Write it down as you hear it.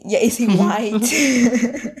Yeah, is he white?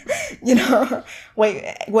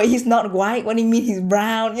 Wait, he's not white. What do you mean he's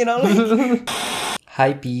brown?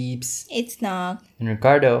 Hi peeps, It's not. and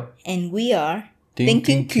Ricardo. And we are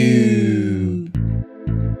Thinking Cube.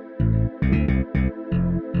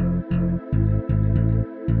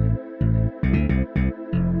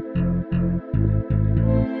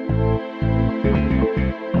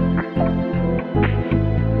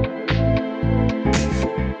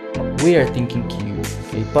 We are Thinking Cube,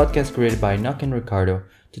 a podcast created by Nock and Ricardo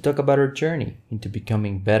to talk about our journey into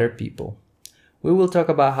becoming better people. We will talk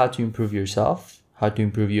about how to improve yourself, how to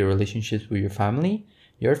improve your relationships with your family,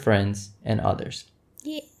 your friends, and others.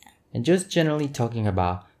 Yeah. And just generally talking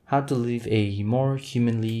about how to live a more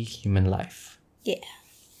human life. Yeah.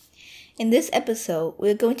 In this episode,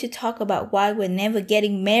 we're going to talk about why we're never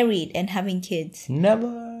getting married and having kids.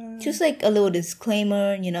 Never. Just like a little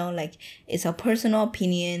disclaimer, it's our personal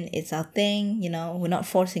opinion, it's our thing, we're not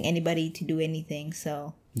forcing anybody to do anything,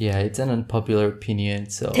 so. Yeah, it's an unpopular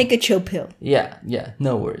opinion, so. Take a chill pill. Yeah,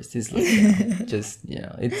 no worries. It's like,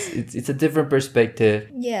 it's a different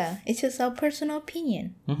perspective. Yeah, it's just our personal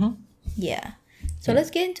opinion. Mm-hmm. Yeah. So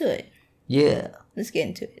let's get into it. Yeah. Let's get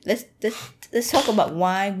into it. Let's talk about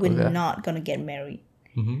why we're not gonna get married.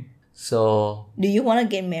 Mm-hmm. So. Do you want to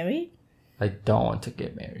get married? I don't want to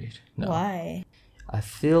get married. No. Why? I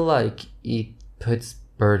feel like it puts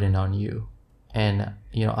burden on you. And,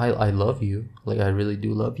 I love you. Like, I really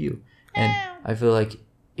do love you. And I feel like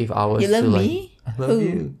if I was you love to, me? I love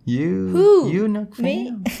Who? you. Who? You, not Me?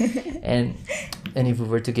 and if we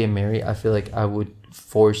were to get married, I feel like I would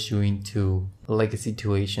force you into, like, a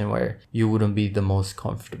situation where you wouldn't be the most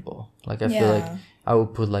comfortable. Like, I feel like I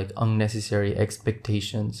would put, like, unnecessary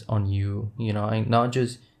expectations on you, and not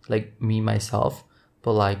just like me myself,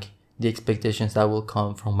 but like the expectations that will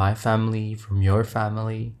come from my family, from your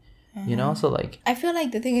family, so like I feel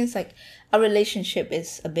like the thing is like our relationship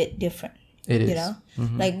is a bit different. It is.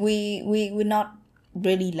 Mm-hmm. Like we're not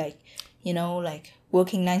really like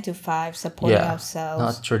working 9 to 5, supporting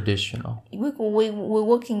ourselves. Not traditional. We're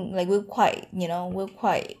working like we're quite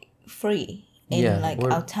free in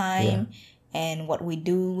our time. And what we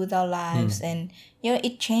do with our lives, and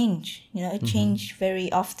it change. It change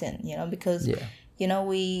very often. Because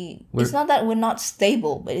it's not that we're not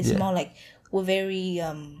stable, but it's more like we're very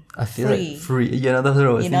I feel free. Like free. That's what I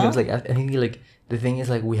was thinking. It's like I think like the thing is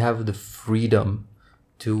like we have the freedom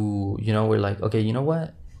to we're like, okay, you know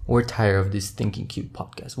what? We're tired of this Thinking Cube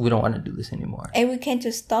podcast. We don't want to do this anymore. And we can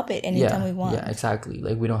just stop it anytime we want. Yeah, exactly.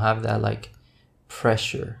 Like we don't have that like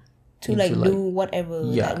pressure to do whatever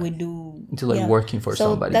that we do, into working for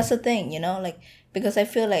somebody. So that's the thing, because I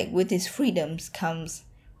feel like with these freedoms comes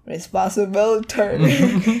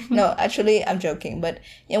responsibility. No, actually I'm joking, but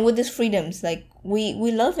with these freedoms, like we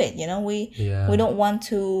love it, we don't want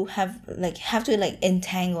to have to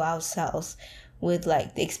entangle ourselves with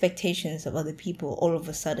like the expectations of other people all of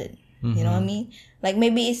a sudden. You know what I mean? Like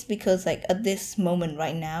maybe it's because like at this moment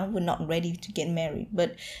right now we're not ready to get married,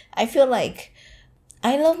 but I feel like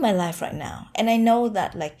I love my life right now. And I know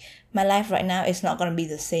that like my life right now is not going to be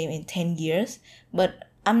the same in 10 years. But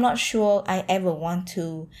I'm not sure I ever want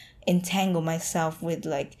to entangle myself with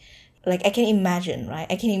like I can imagine, right?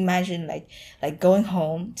 I can imagine like going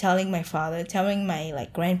home, telling my father, telling my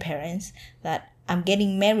like grandparents that I'm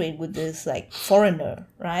getting married with this like foreigner,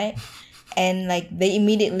 right? And like they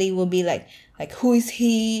immediately will be like who is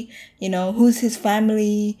he? Who's his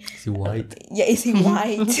family? Is he white? Is he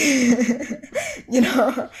white?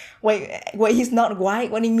 Wait, he's not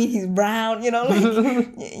white. What do you mean he's brown? Like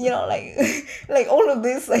all of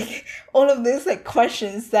this like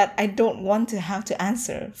questions that I don't want to have to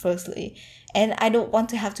answer firstly, and I don't want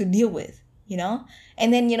to have to deal with,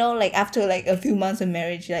 And then like after like a few months of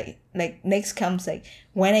marriage, like next comes like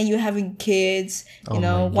when are you having kids?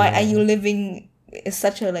 Why are you living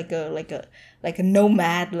such a like a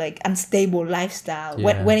nomad, like unstable lifestyle?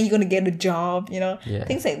 When are you gonna get a job?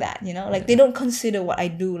 Things like that. They don't consider what I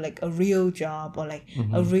do like a real job or like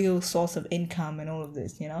a real source of income and all of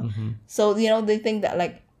this. So they think that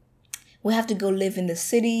like we have to go live in the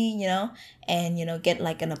city, and get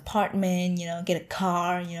like an apartment, get a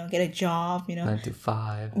car, get a job, 9 to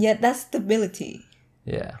 5. Yeah, that's stability.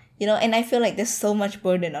 Yeah. And I feel like there's so much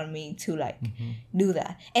burden on me to like do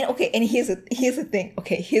that. And okay, and here's the thing.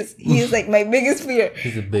 Okay, here's like my biggest fear.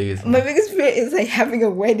 He's the biggest. My biggest fear is like having a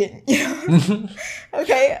wedding.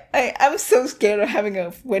 Okay, I'm so scared of having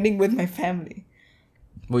a wedding with my family.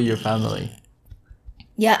 With your family.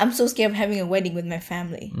 Yeah, I'm so scared of having a wedding with my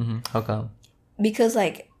family. How come? Because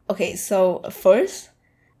like, okay, so first,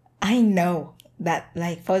 I know that,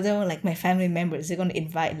 like, for example, like my family members, they're gonna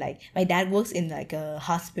invite, like, my dad works in like a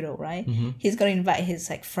hospital, right? He's gonna invite his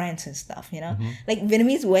like friends and stuff, you know. Like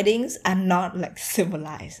Vietnamese weddings are not like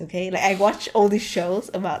civilized, okay? Like I watch all these shows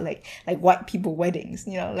about like white people weddings,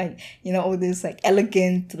 you know, like, you know, all this like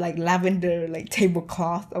elegant like lavender like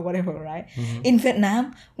tablecloth or whatever, right? In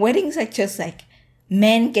Vietnam, weddings are just like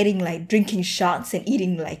men getting like drinking shots and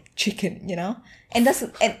eating like chicken, you know. And that's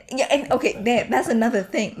another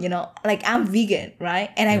thing, you know, like I'm vegan, right?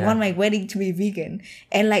 And I want my wedding to be vegan.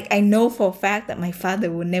 And like I know for a fact that my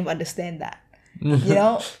father will never understand that. You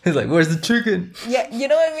know? He's like, where's the chicken? Yeah, you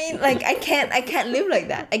know what I mean? Like I can't live like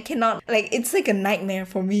that. I cannot, like, it's like a nightmare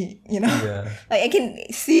for me, you know? Yeah. Like I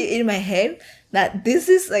can see it in my head that this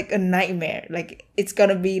is like a nightmare. Like it's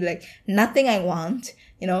gonna be like nothing I want,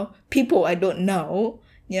 you know, people I don't know,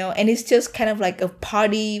 you know, and it's just kind of like a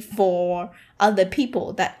party for other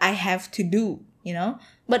people that I have to do, you know.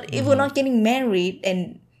 But if we're not getting married,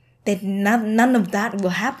 and then none of that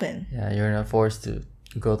will happen. Yeah, you're not forced to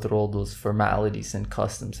go through all those formalities and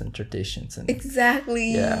customs and traditions and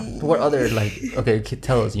exactly. Yeah. But what other, like, okay,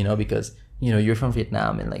 tell us, you know, because, you know, you're from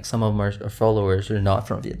Vietnam and like some of our followers are not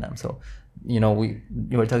from Vietnam, so, you know,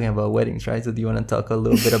 you were talking about weddings, right? So do you want to talk a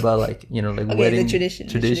little bit about, like, you know, like wedding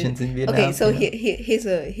traditions in Vietnam? Okay, so here's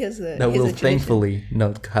a that we'll thankfully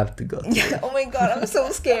not have to go through. Yeah, oh my god, I'm so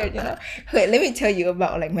scared, you know. Okay, let me tell you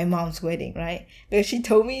about like my mom's wedding, right? Because she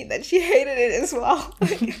told me that she hated it as well.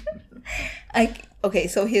 Okay,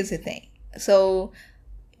 so here's the thing. So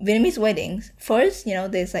Vietnamese weddings, first, you know,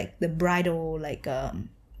 there's like the bridal like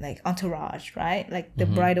entourage, right? Like the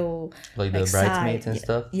bridal, like the bridesmaids and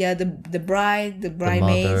stuff. Yeah, the bride, the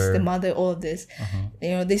bridesmaids, the mother, all of this. You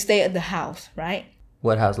know, they stay at the house, right?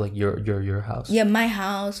 What house? Like your house? Yeah, my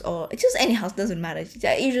house, or just any house, doesn't matter.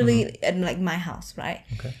 Usually at like my house, right?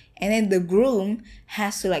 Okay. And then the groom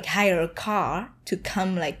has to like hire a car to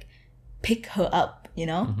come like pick her up, you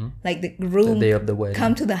know? Like the groom the day of the wedding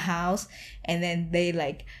come to the house, and then they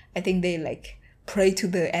like, I think they like pray to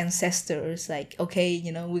the ancestors, like, okay,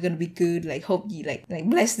 you know, we're gonna be good, like hope you like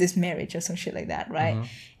bless this marriage or some shit like that, right?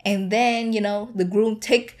 And then, you know, the groom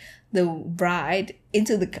take the bride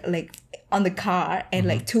into the like on the car and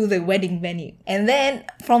like to the wedding venue, and then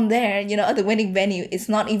from there, you know, at the wedding venue, it's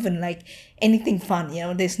not even like anything fun, you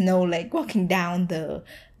know. There's no like walking down the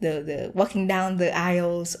walking down the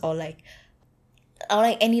aisles or like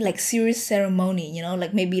any like serious ceremony, you know,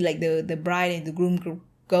 like maybe like the bride and the groom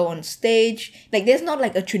go on stage. Like there's not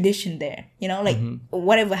like a tradition there, you know, like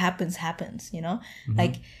whatever happens, you know,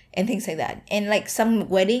 like, and things like that. And like some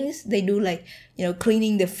weddings, they do like, you know,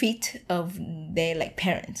 cleaning the feet of their like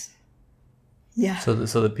parents. Yeah. So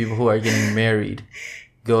the people who are getting married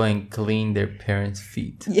go and clean their parents'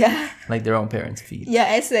 feet. Yeah. Like their own parents' feet.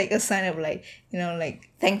 Yeah, it's like a sign of like, you know, like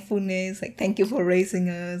thankfulness, like thank you for raising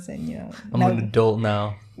us, and you know. I'm an adult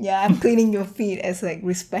now. Yeah, I'm cleaning your feet as like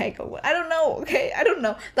respect or what. I don't know. Okay, I don't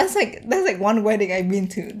know. That's like one wedding I've been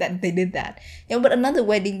to that they did that. You know, but another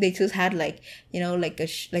wedding they just had like, you know, like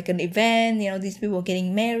like an event. You know, these people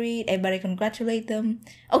getting married. Everybody congratulate them.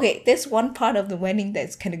 Okay, there's one part of the wedding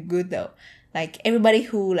that's kind of good though. Like everybody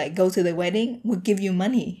who like go to the wedding will give you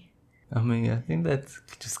money. I mean, I think that's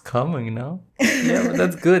just common, you know? Yeah, but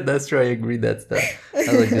that's good. That's true. I agree. That's a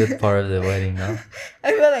good part of the wedding, no?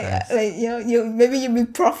 I feel like you know, maybe you'll be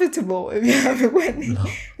profitable if you have a wedding. No.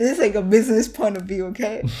 This is like a business point of view,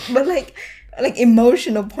 okay? But like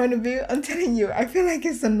emotional point of view, I'm telling you, I feel like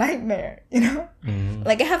it's a nightmare, you know?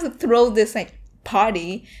 Like I have to throw this like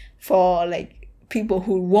party for like people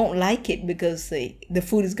who won't like it because the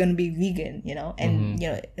food is gonna be vegan, you know, and you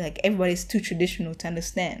know, like everybody's too traditional to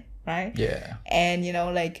understand, right? Yeah. And you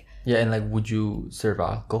know, like and like, would you serve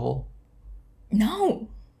alcohol? No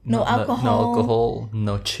alcohol. No alcohol.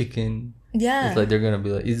 No chicken. Yeah. It's like they're gonna be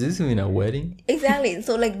like, is this even a wedding? Exactly.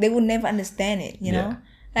 So like they would never understand it, you know.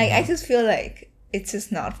 Like I just feel like it's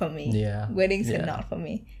just not for me. Yeah. Weddings are not for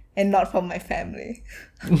me, and not for my family.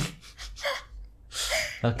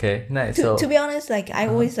 Okay, nice. To be honest, like I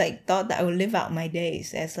always like thought that I would live out my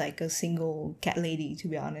days as like a single cat lady, to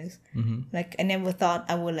be honest. Like I never thought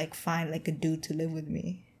I would like find like a dude to live with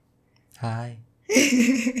me. Hi.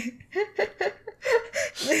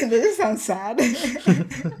 This sounds sad.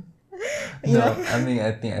 No, I mean,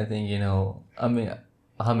 I think you know, I mean,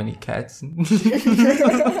 how many cats? Then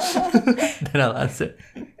I'll answer.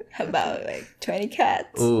 About like 20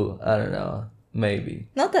 cats. Ooh, I don't know. Maybe.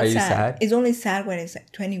 Not that Are sad. You sad. It's only sad when it's like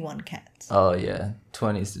 21 cats. Oh yeah,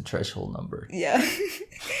 20 is the threshold number. Yeah.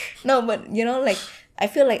 No, but you know, like I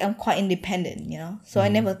feel like I'm quite independent, you know. So I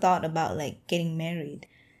never thought about like getting married.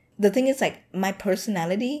 The thing is, like my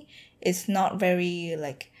personality is not very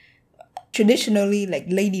like, traditionally like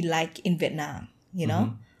ladylike in Vietnam, you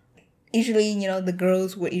know. Usually, you know, the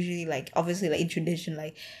girls were usually like, obviously like in tradition,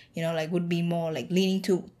 like, you know, like would be more like leaning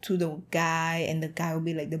to the guy, and the guy would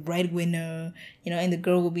be like the breadwinner, you know, and the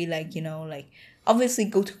girl would be like, you know, like obviously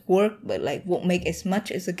go to work, but like won't make as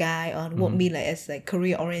much as a guy, or won't be like as like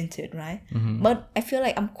career oriented, right? But I feel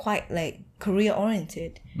like I'm quite like career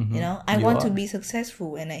oriented, you know. I want to be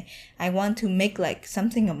successful, and I want to make like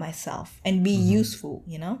something of myself and be useful,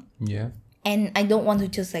 you know. Yeah. And I don't want to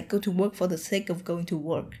just like go to work for the sake of going to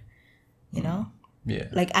work. You know? Yeah.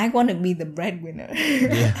 Like, I want to be the breadwinner.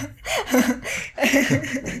 Yeah.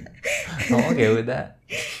 I'm okay with that.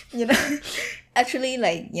 You know? Actually,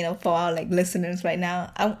 like, you know, for our, like, listeners right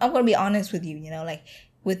now, I'm going to be honest with you, you know? Like,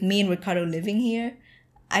 with me and Ricardo living here,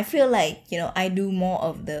 I feel like, you know, I do more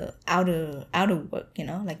of the outer work, you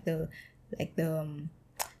know? Like the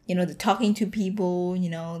you know, the talking to people, you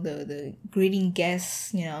know, the greeting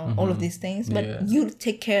guests, you know, all of these things. But you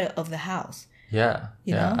take care of the house. Yeah,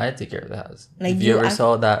 you know? I take care of the house. Like, if you ever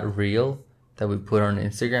saw that reel that we put on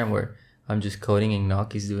Instagram where I'm just coding and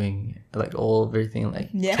Naki's doing like everything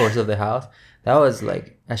like chores of the house, that was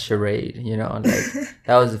like a charade, you know. And, like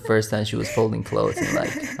that was the first time she was folding clothes in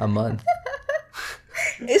like a month.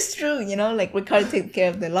 It's true, you know. Like Ricardo takes care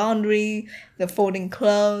of the laundry, the folding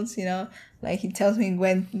clothes, you know. Like he tells me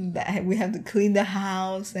when that we have to clean the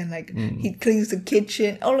house, and like he cleans the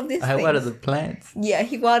kitchen, all of these things. I water the plants. Yeah,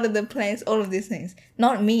 he watered the plants, all of these things.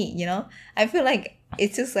 Not me, you know. I feel like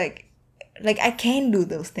it's just like I can do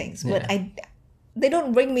those things, but they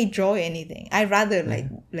don't bring me joy or anything. I rather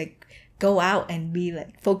like go out and be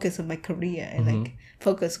like focus on my career and like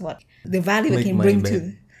focus what the value I can bring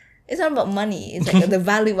to. It's not about money. It's like the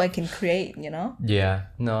value I can create, you know? Yeah.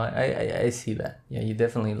 No, I see that. Yeah, you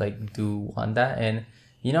definitely like do want that. And,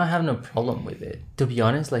 you know, I have no problem with it. To be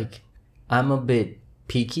honest, like, I'm a bit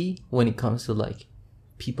picky when it comes to like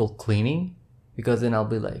people cleaning, because then I'll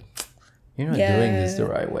be like, you're not doing this the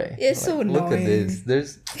right way. It's like, so annoying. Look at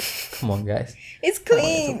this. Come on, guys. It's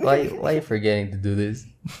clean. Why are you forgetting to do this?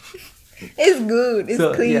 It's good.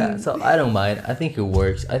 It's clean. Yeah, so I don't mind. I think it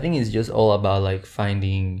works. I think it's just all about like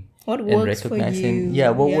finding what works for you.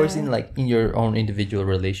 Yeah, what works in like in your own individual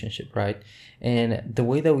relationship, right? And the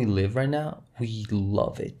way that we live right now, we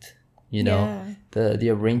love it. You know, the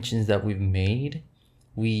arrangements that we've made,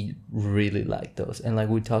 we really like those. And like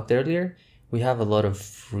we talked earlier, we have a lot of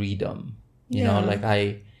freedom. You know, like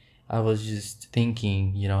I was just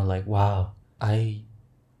thinking, you know, like, wow, I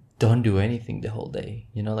don't do anything the whole day.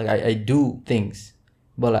 You know, like I do things,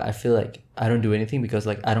 but like, I feel like I don't do anything because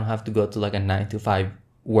like I don't have to go to like a 9 to 5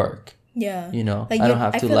 work. Yeah. You know, like I don't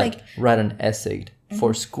have to like write an essay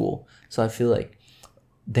for school. So I feel like,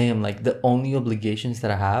 damn, like the only obligations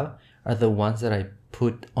that I have are the ones that I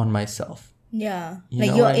put on myself. Yeah.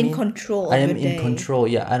 Like you're in control of I am your day. in control.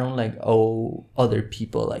 Yeah. I don't like owe other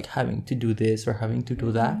people like having to do this or having to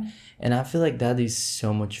do that. And I feel like that is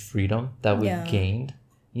so much freedom that we've gained,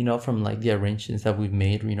 you know, from like the arrangements that we've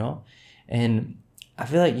made, you know. And I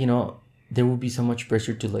feel like, you know, there would be so much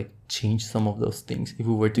pressure to like change some of those things if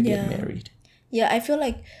we were to get married. Yeah, I feel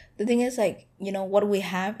like the thing is like, you know, what we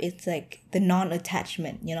have is like the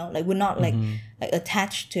non-attachment, you know, like we're not like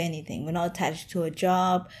attached to anything. We're not attached to a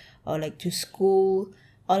job or like to school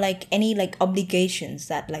or like any like obligations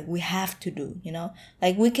that like we have to do, you know,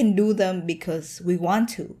 like we can do them because we want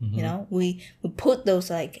to, you know, we put those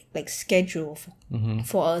like schedule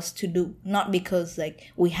for us to do, not because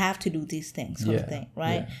like we have to do these things sort of thing,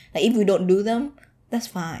 right? Like if we don't do them, that's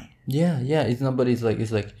fine. Yeah, it's not, but it's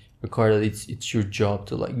like Ricardo, it's your job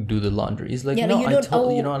to like do the laundry. It's like, no, like I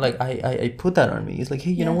told you know, like I put that on me. It's like,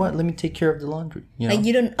 hey, you know what? Let me take care of the laundry. You know? Like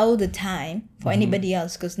you don't owe the time for anybody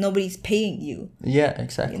else because nobody's paying you. Yeah,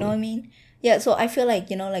 exactly. You know what I mean? Yeah, so I feel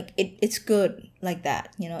like, you know, like it's good like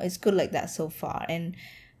that. You know, it's good like that so far. And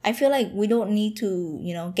I feel like we don't need to,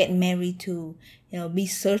 you know, get married to, you know, be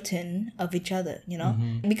certain of each other, you know,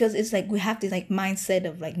 because it's like we have this like mindset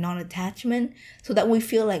of like non-attachment so that we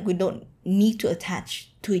feel like we don't need to attach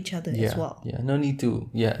to each other as well. No need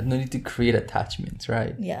to create attachments,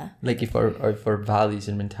 right? Yeah. Like if our values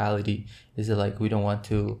and mentality is that like we don't want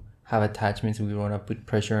to have attachments, we want to put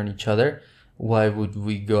pressure on each other, why would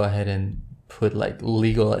we go ahead and put like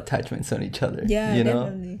legal attachments on each other? Yeah, you know?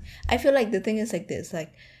 Definitely. I feel like the thing is like this,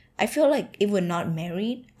 like I feel like if we're not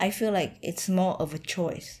married, I feel like it's more of a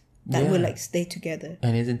choice that we like stay together.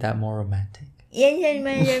 And isn't that more romantic? Yeah,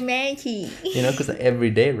 romantic. You know, because like, every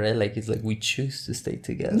day, right? Like it's like we choose to stay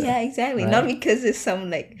together. Yeah, exactly. Right? Not because it's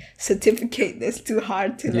some like certificate that's too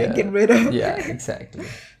hard to like get rid of. Yeah, exactly.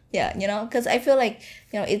 Yeah, you know, because I feel like,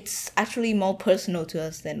 you know, it's actually more personal to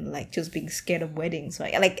us than like just being scared of weddings,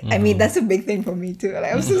 right? Like, I mean, that's a big thing for me too.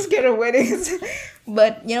 Like, I'm so scared of weddings.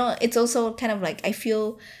 But, you know, it's also kind of like, I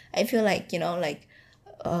feel like, you know, like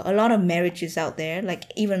a lot of marriages out there, like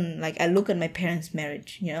even like I look at my parents'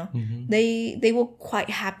 marriage, you know, they were quite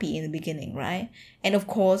happy in the beginning, right? And of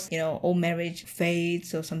course, you know, all marriage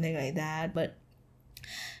fades or something like that. But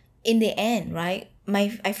in the end, right,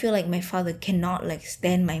 I feel like my father cannot like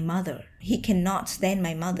stand my mother. He cannot stand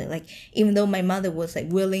my mother. Like, even though my mother was like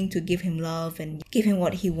willing to give him love and give him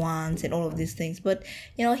what he wants and all of these things, but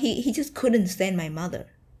you know, he just couldn't stand my mother.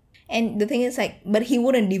 And the thing is like, but he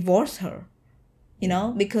wouldn't divorce her, you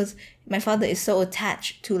know, because my father is so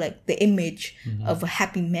attached to like the image of a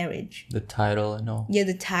happy marriage, the title and all. Yeah,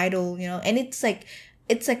 the title, you know, and it's like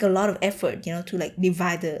a lot of effort, you know, to like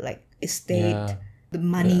divide the like estate, the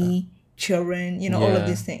money, children, you know, all of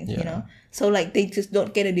these things, you know. So like they just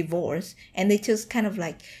don't get a divorce, and they just kind of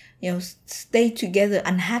like, you know, stay together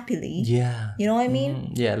unhappily. Yeah. You know what I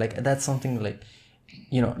mean? Yeah, like that's something like,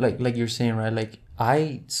 you know, like you're saying, right? Like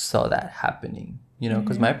I saw that happening, you know,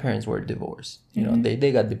 because my parents were divorced, you know,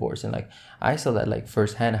 they got divorced, and like I saw that like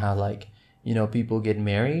firsthand how like, you know, people get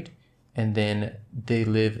married and then they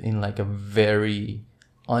live in like a very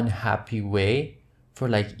unhappy way for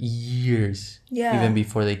like years, even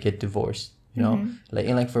before they get divorced, you know. Like,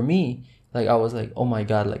 and like for me, like I was like, oh my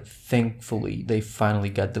god, like thankfully they finally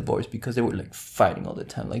got divorced, because they were like fighting all the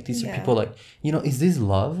time. Like these are people like, you know, is this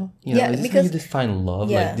love? You know, is this how you define love?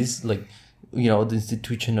 Like this, like, you know, the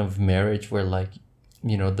institution of marriage where like,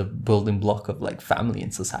 you know, the building block of like family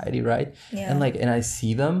and society, right? And like, and I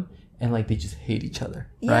see them and like they just hate each other,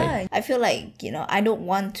 right? I feel like, you know, I don't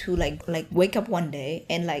want to like wake up one day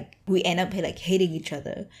and like we end up like hating each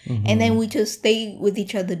other, and then we just stay with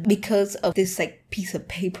each other because of this like piece of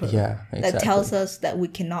paper that tells us that we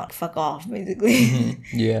cannot fuck off, basically.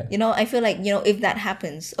 You know, I feel like, you know, if that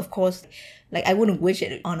happens, of course, like I wouldn't wish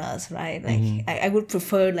it on us, right? Like I would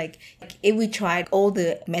prefer like if we tried all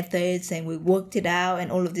the methods and we worked it out and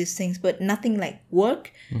all of these things, but nothing like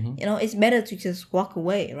work, you know, it's better to just walk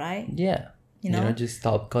away, right? Yeah. You know, just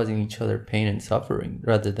stop causing each other pain and suffering,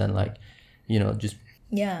 rather than like, you know, just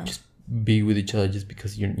be with each other just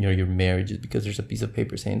because you're married, just because there's a piece of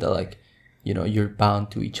paper saying that like, you know, you're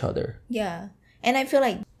bound to each other. Yeah. And I feel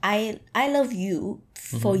like I love you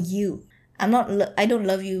for you. I don't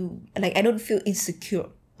love you, like I don't feel insecure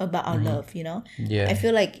about our love, you know? Yeah. I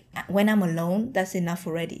feel like when I'm alone, that's enough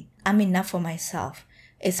already. I'm enough for myself.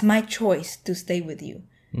 It's my choice to stay with you.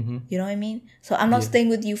 You know what I mean? So I'm not staying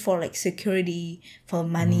with you for like security, for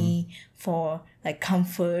money, for like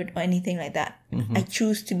comfort or anything like that. I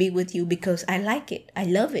choose to be with you because I like it. I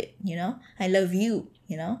love it, you know? I love you,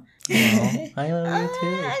 you know? I love you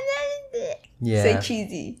too. Yeah. So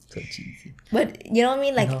cheesy. But you know what I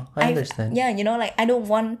mean? Like, no, I understand. Yeah, you know, like I don't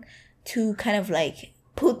want to kind of like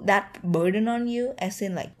put that burden on you, as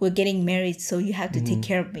in like we're getting married, so you have to take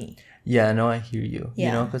care of me. Yeah, no, I hear you.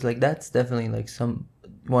 You know, because like that's definitely like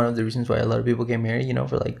one of the reasons why a lot of people get married, you know,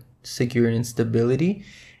 for like security and stability.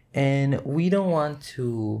 And we don't want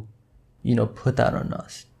to, you know, put that on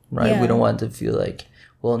us, right? We don't want to feel like,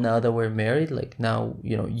 well, now that we're married, like now,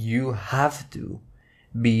 you know, you have to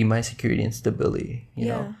be my security and stability, you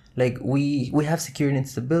know? Like we have security and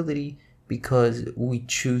stability because we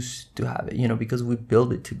choose to have it, you know, because we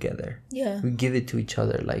build it together. We give it to each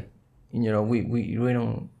other. Like, you know, we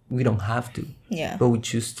don't have to. But we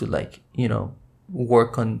choose to, like, you know,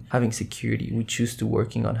 work on having security. We choose to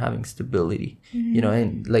working on having stability, you know,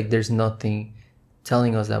 and like there's nothing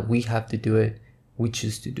telling us that we have to do it. We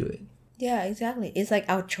choose to do it. Yeah, exactly. It's like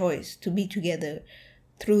our choice to be together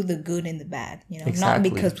through the good and the bad, you know, not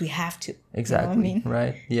because we have to. Exactly. You know what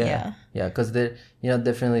I mean? Right? Yeah. Because there, you know,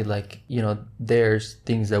 definitely like, you know, there's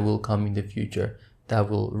things that will come in the future that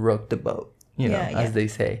will rock the boat, you know, as they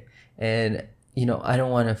say. And, you know, I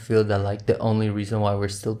don't want to feel that like the only reason why we're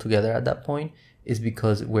still together at that point is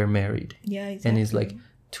because we're married. Yeah, exactly. And it's like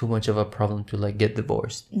too much of a problem to like get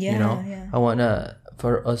divorced. You know? I wanna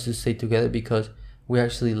for us to stay together because we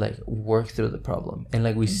actually like work through the problem, and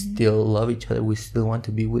like we still love each other. We still want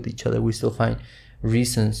to be with each other. We still find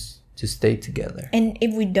reasons to stay together. And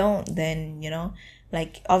if we don't, then, you know,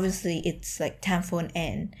 like obviously it's like time for an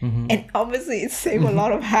end, and obviously it saves a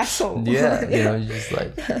lot of hassle. You know, just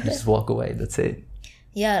like just walk away. That's it.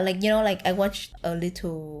 Yeah, like, you know, like I watched a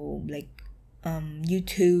little like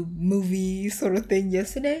YouTube movie sort of thing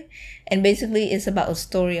yesterday, and basically it's about a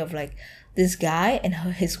story of like this guy and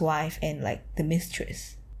his wife and like the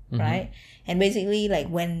mistress, right? And basically like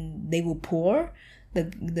when they were poor,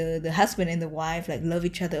 the husband and the wife like love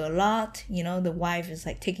each other a lot. You know, the wife is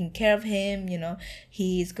like taking care of him. You know,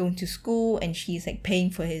 he is going to school and she's like paying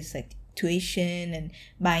for his like tuition and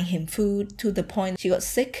buying him food, to the point she got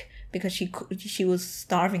sick because she was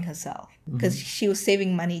starving herself because she was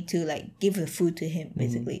saving money to like give the food to him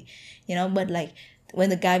basically. You know, but like when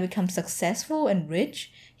the guy becomes successful and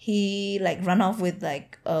rich, he like run off with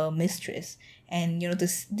like a mistress. And, you know,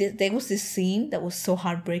 there was this scene that was so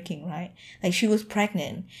heartbreaking, right? Like, she was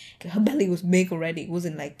pregnant. Her belly was big already. It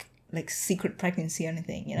wasn't like secret pregnancy or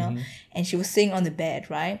anything, you know? And she was sitting on the bed,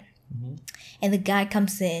 right? And the guy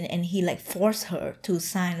comes in and he like forced her to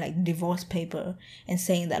sign like divorce paper and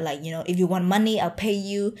saying that like, you know, if you want money, I'll pay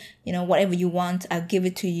you, you know, whatever you want, I'll give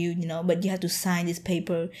it to you, you know, but you have to sign this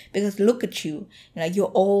paper because look at you, like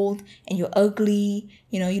you're old and you're ugly,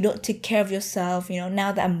 you know, you don't take care of yourself, you know,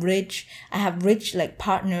 now that I'm rich, I have rich like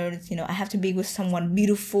partners, you know, I have to be with someone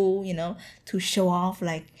beautiful, you know, to show off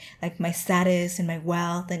like my status and my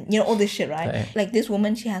wealth and, you know, all this shit, right? Like this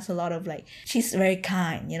woman, she has a lot of like, she's very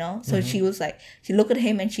kind, you know, so she was like, she looked at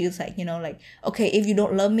him and she was like, you know, like, okay, if you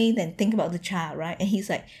don't love me, then think about the child, right? And he's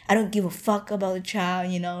like, I don't give a fuck about the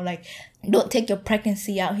child, you know, like, don't take your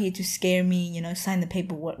pregnancy out here to scare me, you know, sign the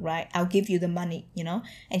paperwork, right? I'll give you the money, you know?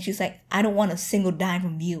 And she's like, I don't want a single dime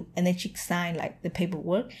from you. And then she signed like the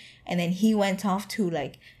paperwork. And then he went off to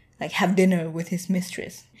like have dinner with his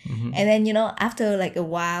mistress. And then, you know, after like a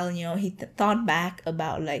while, you know, he thought back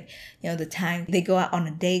about like, you know, the time they go out on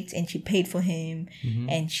a date and she paid for him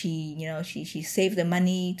and she, you know, she saved the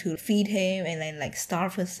money to feed him and then like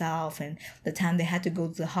starve herself, and the time they had to go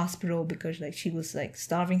to the hospital because like she was like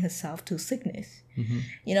starving herself to sickness,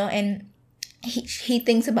 you know, and he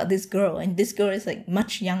thinks about this girl, and this girl is like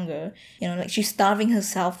much younger, you know, like she's starving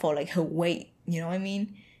herself for like her weight, you know what I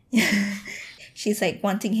mean? She's like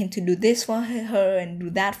wanting him to do this for her and do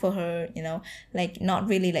that for her, you know, like not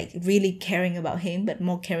really like really caring about him, but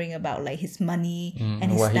more caring about like his money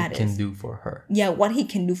and his what status. What he can do for her. Yeah, what he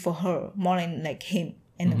can do for her more than like him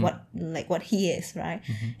and what he is, right?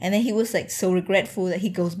 And then he was like so regretful that he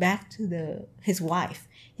goes back to his wife,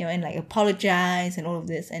 you know, and like apologize and all of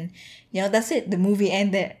this, and you know, that's it. The movie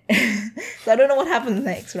ended. So I don't know what happens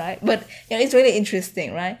next, right? But you know, it's really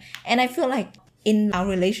interesting, right? And I feel like in our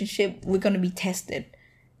relationship, we're going to be tested.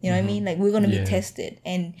 You know what I mean? Like, we're going to be tested.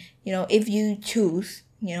 And, you know, if you choose,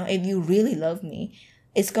 you know, if you really love me,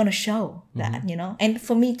 it's going to show that, you know. And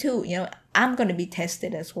for me too, you know, I'm going to be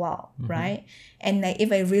tested as well, right? And like,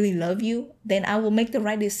 if I really love you, then I will make the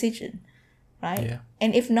right decision, right? Yeah.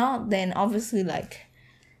 And if not, then obviously, like,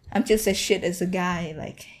 I'm just as shit as a guy,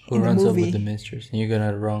 like, who in the movie. Who runs up with the mistress, and you're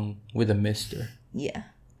going to run with a mister. Yeah.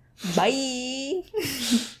 Bye!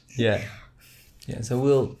 Yeah. Yeah, so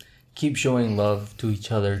we'll keep showing love to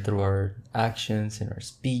each other through our actions and our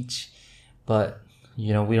speech, but,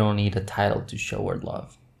 you know, we don't need a title to show our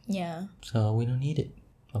love. Yeah. So we don't need it.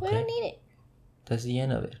 Okay? We don't need it. That's the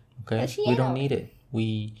end of it. Okay? We don't need it.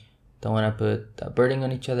 We don't want to put a burden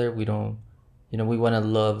on each other. We don't, you know, we want to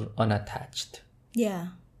love unattached. Yeah.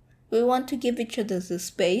 We want to give each other the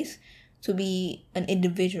space to be an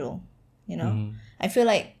individual, you know? I feel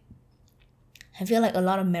like a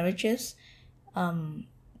lot of marriages,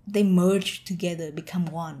 they merge together, become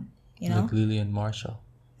one, you know? Like Lily and Marshall.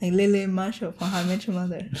 Like Lily and Marshall from How I Met Your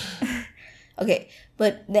Mother. Okay,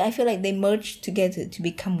 but I feel like they merge together to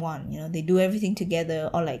become one, you know? They do everything together,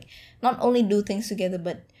 or like, not only do things together,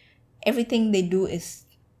 but everything they do is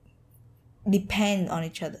depend on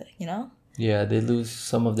each other, you know? Yeah, they lose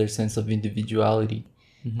some of their sense of individuality.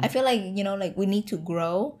 I feel like, you know, like we need to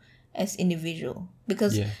grow as individual,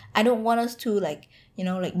 because I don't want us to like, you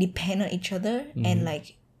know, like depend on each other and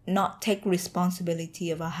like not take responsibility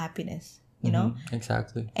of our happiness, you know?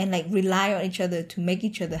 Exactly. And like rely on each other to make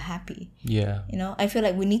each other happy. Yeah. You know, I feel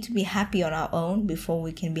like we need to be happy on our own before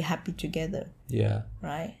we can be happy together. Yeah.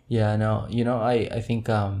 Right? Yeah, no, you know, I think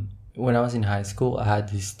when I was in high school, I had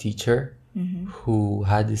this teacher who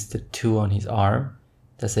had this tattoo on his arm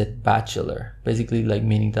that said bachelor, basically like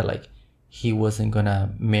meaning that like he wasn't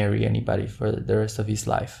gonna marry anybody for the rest of his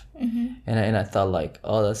life. And I thought like,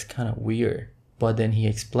 oh, that's kind of weird. But then he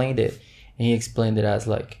explained it, and he explained it as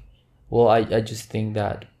like, well, I just think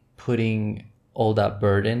that putting all that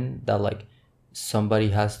burden that like somebody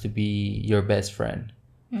has to be your best friend,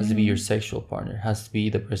 has to be your sexual partner, has to be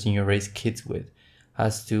the person you raise kids with,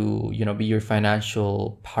 has to, you know, be your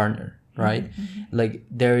financial partner, right? Like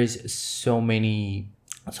there is so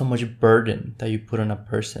much burden that you put on a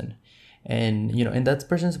person. And, you know, and that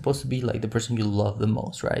person is supposed to be like the person you love the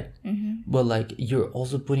most, right? But like you're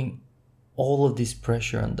also putting all of this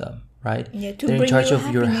pressure on them, right? Yeah, they're in charge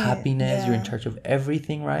of your happiness. You're in charge of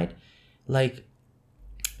everything, right? Like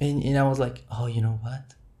And I was like, oh, you know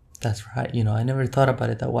what? That's right. You know, I never thought about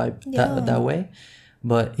it that way. That way,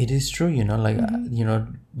 but it is true. You know, like you know,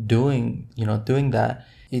 doing that,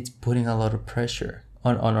 it's putting a lot of pressure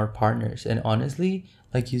on our partners. And honestly,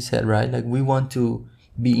 like you said, right? Like we want to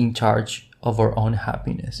be in charge of our own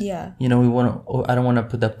happiness. Yeah. You know, I don't want to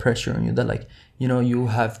put that pressure on you that like, you know, you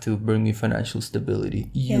have to bring me financial stability.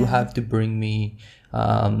 You have to bring me,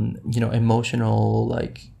 you know, emotional,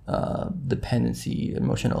 like, dependency,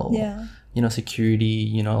 emotional, you know, security,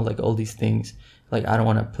 you know, like all these things. Like, I don't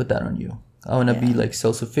want to put that on you. I want to be like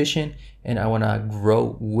self-sufficient, and I want to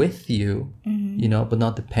grow with you, you know, but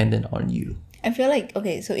not dependent on you. I feel like,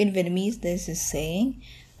 okay, so in Vietnamese, there's this saying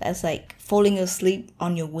that's like falling asleep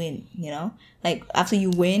on your win, you know? Like after you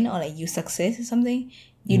win or like you success or something,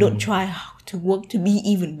 you don't try to work to be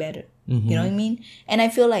even better. You know what I mean? And I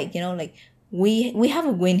feel like, you know, like we have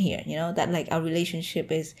a win here, you know, that like our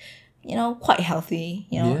relationship is, you know, quite healthy,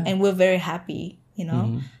 you know, and we're very happy, you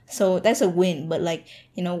know? So that's a win. But like,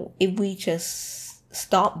 you know, if we just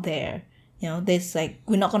stop there, you know, there's like,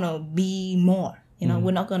 we're not gonna be more, you know,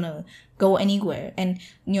 we're not gonna go anywhere. And,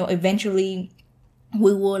 you know, eventually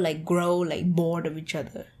we will like grow like bored of each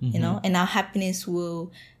other, you know, and our happiness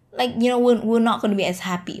will, like, you know, we're not going to be as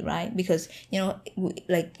happy, right? Because, you know,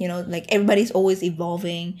 like, you know, like everybody's always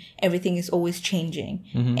evolving, everything is always changing.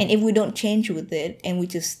 And if we don't change with it and we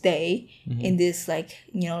just stay in this, like,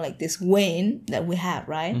 you know, like this win that we have,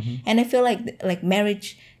 right? And I feel like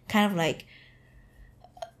marriage kind of like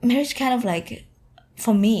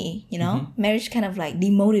for me, you know, marriage kind of like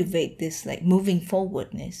demotivate this like moving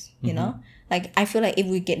forwardness, you know? Like, I feel like if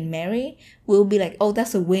we get married, we'll be like, oh,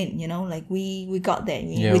 that's a win, you know? Like, we got there.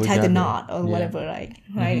 We tied the knot or whatever, like,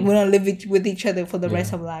 right? We're not living with each other for the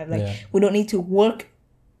rest of life. Like, we don't need to work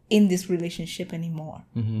in this relationship anymore,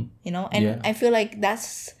 you know? And I feel like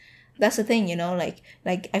that's the thing, you know? Like,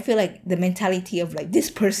 I feel like the mentality of, like, this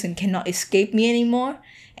person cannot escape me anymore,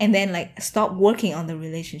 and then, like, stop working on the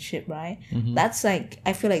relationship, right? That's, like,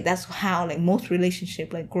 I feel like that's how, like, most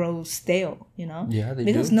relationship, like, grows stale, you know? Yeah,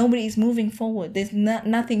 because nobody is moving forward. There's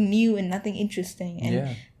nothing new and nothing interesting.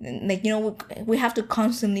 And, like, you know, we have to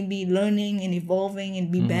constantly be learning and evolving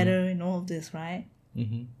and be better and all of this, right?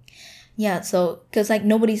 Yeah, so, because, like,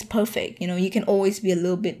 nobody's perfect, you know? You can always be a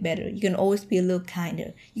little bit better. You can always be a little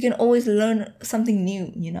kinder. You can always learn something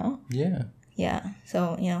new, you know? Yeah,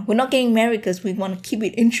 so, you know, we're not getting married because we want to keep it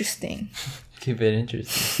interesting. Keep it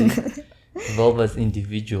interesting. Evolve as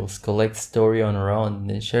individuals, collect story on our own, and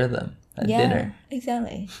then share them at dinner. Yeah,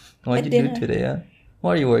 exactly. What did you do today, huh?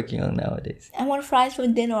 What are you working on nowadays? I want fries for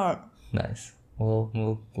dinner. Nice.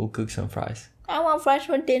 We'll cook some fries. I want fries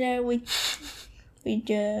for dinner with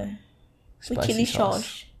chili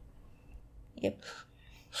sauce. Yep.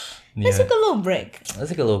 Let's take a little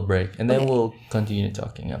break. And then we'll continue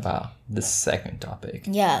talking about the second topic.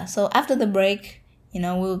 Yeah, so after the break, you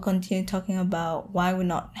know, we'll continue talking about why we're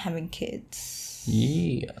not having kids.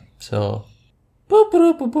 Yeah, so... Now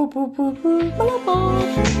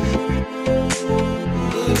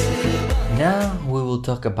we will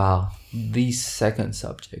talk about the second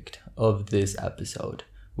subject of this episode,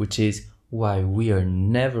 which is why we are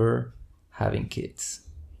never having kids.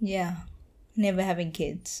 Yeah. Never having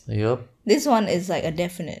kids. Yup. This one is like a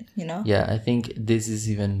definite, you know? Yeah, I think this is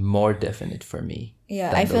even more definite for me.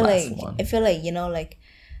 Yeah, I feel like, you know, like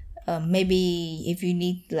maybe if you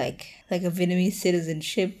need like a Vietnamese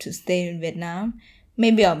citizenship to stay in Vietnam,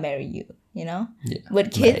 maybe I'll marry you, you know? Yeah.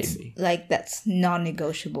 But kids, like, that's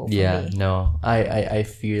non-negotiable for me. Yeah, no. I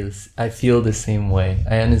feel the same way.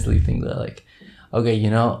 I honestly think that, like, okay, you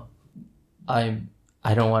know, I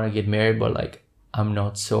don't want to get married, but like I'm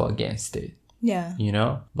not so against it. Yeah. You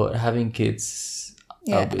know? But having kids,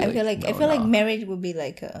 yeah, I feel like marriage would be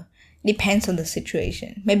like depends on the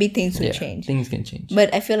situation. Maybe things will change. Things can change.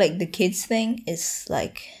 But I feel like the kids thing is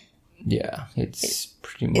like, yeah, it's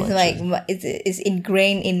pretty much, it's like it's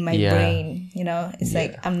ingrained in my brain, you know? It's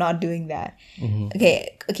like I'm not doing that.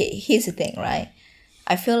 Okay, here's the thing, right?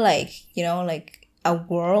 I feel like, you know, like our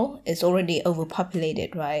world is already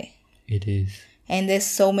overpopulated, right? It is. And there's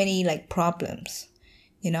so many like problems,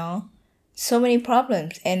 you know? So many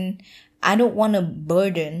problems, and I don't want to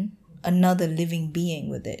burden another living being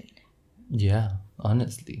with it. Yeah,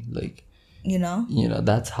 honestly, like, you know,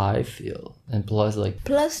 that's how I feel. And plus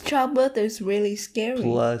childbirth is really scary.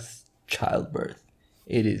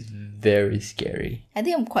 It is very scary. I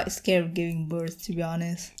think I'm quite scared of giving birth, to be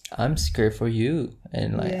honest. I'm scared for you,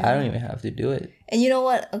 and like I don't even have to do it. And you know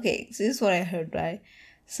what? Okay, so this is what I heard, right?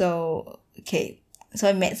 So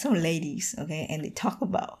I met some ladies, okay, and they talk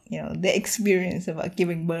about, you know, their experience about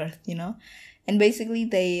giving birth, you know, and basically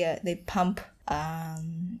they pump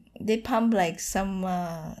They pump like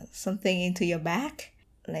something into your back,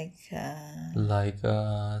 like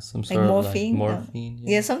some sort morphine, of like morphine.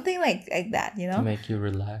 Yeah, something like that, you know, to make you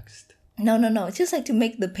relaxed. No, it's just like to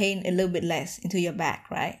make the pain a little bit less into your back,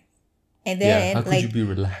 right? And then yeah, how could you be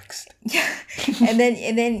relaxed? Yeah, and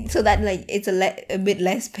then so that like it's a bit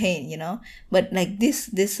less pain, you know. But like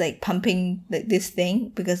this like pumping like this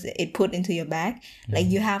thing, because it put into your back, like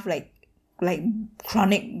you have like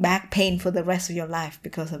chronic back pain for the rest of your life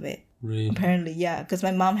because of it. Really? Apparently, yeah. Because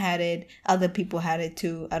my mom had it, other people had it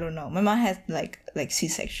too. I don't know. My mom has like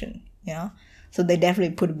C-section, you know. So they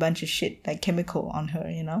definitely put a bunch of shit like chemical on her,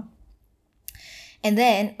 you know. And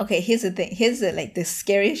then, okay, here's the thing. Here's the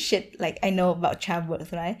scariest shit like I know about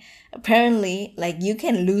childbirth, right? Apparently, like you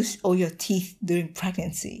can lose all your teeth during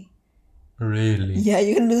pregnancy. Really? Yeah,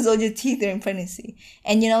 you can lose all your teeth during pregnancy.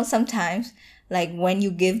 And you know, sometimes like when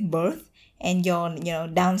you give birth and your, you know,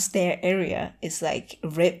 downstairs area is like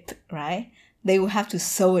ripped, right? They will have to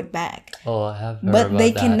sew it back. Oh, I have heard but about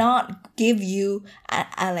they that. Cannot give you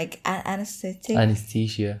anesthetic.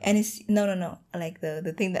 Anesthesia. No. Like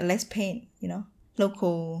the thing that less pain, you know.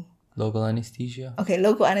 Local anesthesia. Okay,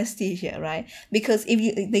 local anesthesia, right? Because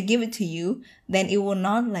if they give it to you, then it will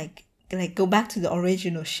not like go back to the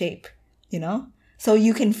original shape, you know? So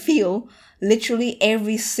you can feel literally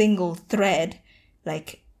every single thread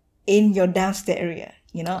like in your downstairs area,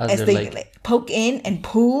 you know? As they like poke in and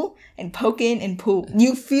pull and poke in and pull.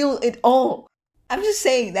 You feel it all. I'm just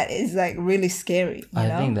saying that is like really scary, you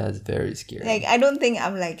know? I think that's very scary. Like I don't think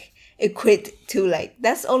I'm like equipped to like,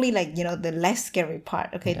 that's only like, you know, the less scary part.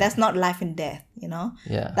 Okay, that's not life and death, you know.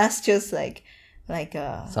 Yeah, that's just like something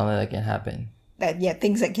that can happen.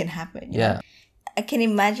 Things that can happen. You know? I can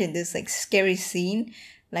imagine this like scary scene,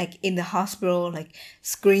 like in the hospital, like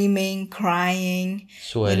screaming, crying,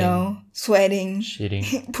 sweating, you know, sweating,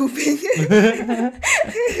 shitting, pooping.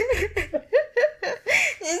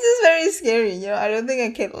 It's just very scary, you know. I don't think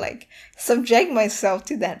I can like subject myself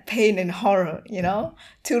to that pain and horror, you know,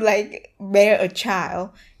 to like bear a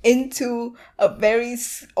child into a very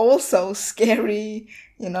also scary,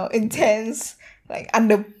 you know, intense, like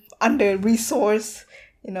under resourced,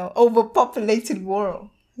 you know, overpopulated world,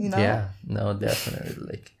 you know. Yeah, no, definitely.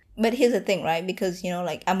 Like, but here's the thing, right? Because, you know,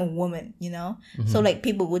 like I'm a woman, you know, so like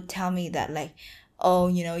people would tell me that like, oh,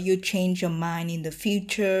 you know, you change your mind in the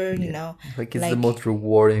future, you know. Like it's the most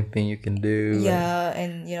rewarding thing you can do. Yeah,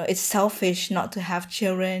 and, you know, it's selfish not to have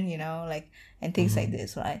children, you know, like, and things like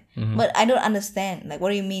this, right? But I don't understand. Like,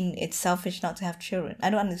 what do you mean it's selfish not to have children?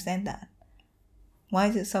 I don't understand that. Why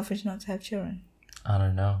is it selfish not to have children? I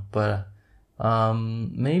don't know. But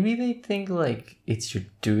maybe they think, like, it's your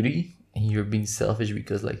duty and you're being selfish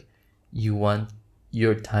because, like, you want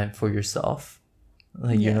your time for yourself.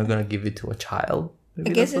 Like, you're not gonna give it to a child.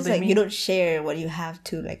 Maybe I guess it's like you don't share what you have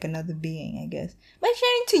to like another being, I guess. But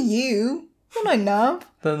sharing to you, that's not enough.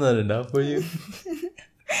 That's not enough for you.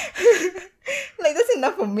 Like that's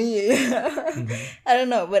enough for me. I don't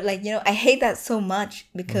know, but like, you know, I hate that so much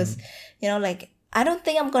because, you know, like I don't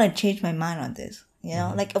think I'm gonna change my mind on this. You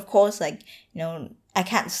know, like of course, like, you know, I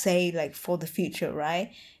can't say like for the future, right?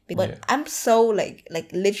 But I'm so like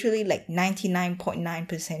literally like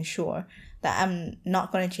 99.9% sure that I'm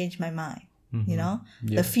not going to change my mind, you know?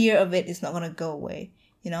 The fear of it is not going to go away,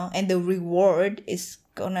 you know? And the reward is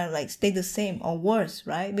going to like stay the same or worse,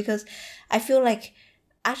 right? Because I feel like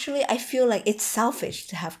it's selfish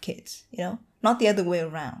to have kids, you know? Not the other way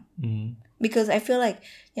around. Because I feel like,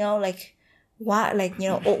 you know, like, why, like, you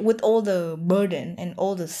know, with all the burden and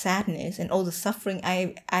all the sadness and all the suffering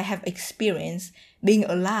I have experienced being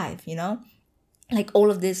alive, you know? Like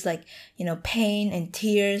all of this, like, you know, pain and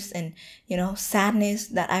tears and, you know, sadness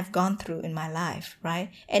that I've gone through in my life,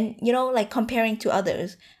 right? And, you know, like comparing to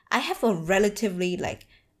others, I have a relatively like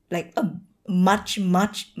a much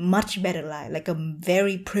better life, like a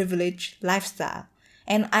very privileged lifestyle.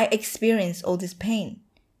 And I experienced all this pain,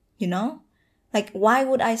 you know? Like, why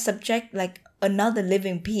would I subject like another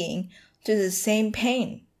living being to the same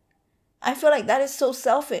pain? I feel like that is so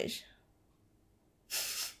selfish.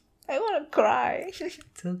 I want to cry. It's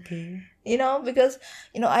okay. You know, because,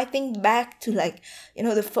 you know, I think back to like, you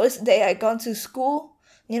know, the first day I gone to school,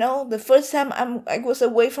 you know, the first time I was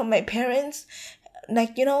away from my parents,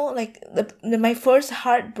 like, you know, like my first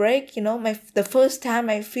heartbreak, you know, the first time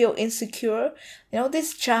I feel insecure, you know,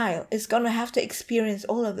 this child is going to have to experience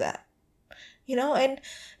all of that. You know, and,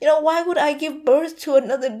 you know, why would I give birth to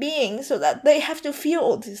another being so that they have to feel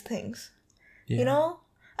all these things? Yeah. You know,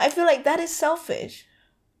 I feel like that is selfish.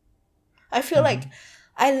 I feel like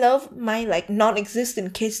I love my like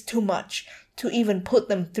non-existent kids too much to even put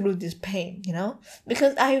them through this pain, you know?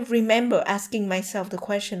 Because I remember asking myself the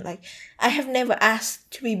question, like, I have never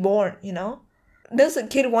asked to be born, you know? Does a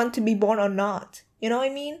kid want to be born or not? You know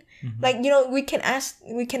what I mean? Like, you know, we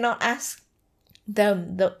cannot ask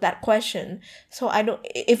them that question. So I don't,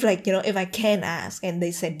 if like, you know, if I can ask and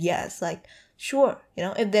they said yes, like, sure, you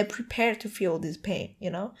know, if they're prepared to feel this pain,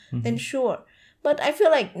 you know, then sure. But I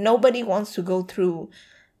feel like nobody wants to go through,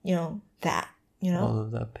 you know, that, you know? All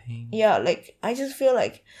of that pain. Yeah, like, I just feel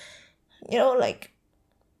like, you know, like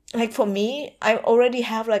for me, I already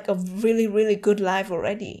have like a really, really good life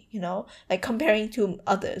already, you know, like comparing to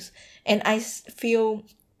others. And I feel...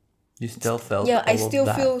 You still felt I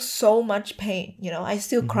still feel so much pain, you know. I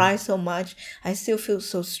still cry so much. I still feel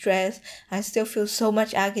so stressed. I still feel so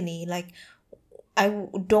much agony. Like, I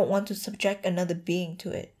don't want to subject another being to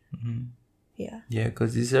it. Yeah. Yeah,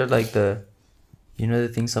 because these are like the, you know,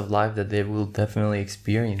 the things of life that they will definitely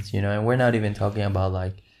experience, you know. And we're not even talking about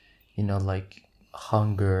like, you know, like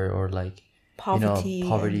hunger or like poverty, you know,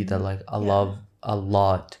 poverty that like a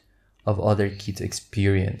lot of other kids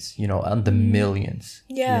experience, you know, and the millions.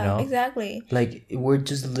 Yeah, you know? Exactly. Like, we're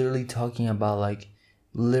just literally talking about like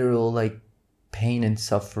literal like pain and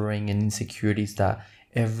suffering and insecurities that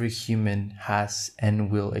every human has and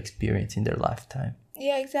will experience in their lifetime.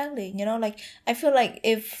 Yeah, exactly. You know, like, I feel like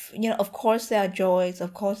if, you know, of course there are joys,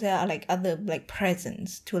 of course there are like other like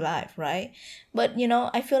presents to life, right? But, you know,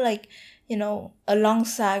 I feel like, you know,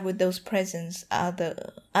 alongside with those presents are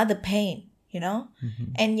the pain, you know?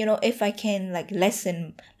 And, you know, if I can like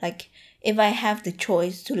lessen, like if I have the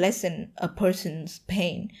choice to lessen a person's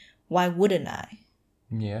pain, why wouldn't I?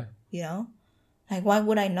 Yeah. You know? Like, why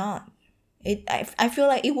would I not? I feel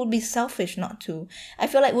like it would be selfish not to. I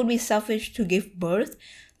feel like it would be selfish to give birth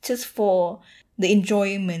just for the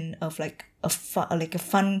enjoyment of like a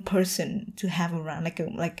fun person to have around,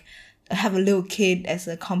 like have a little kid as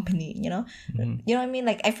a company, you know? You know what I mean?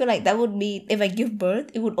 Like, I feel like that would be, if I give birth,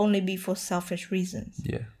 it would only be for selfish reasons.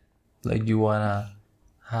 Yeah. Like, you wanna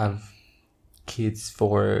have kids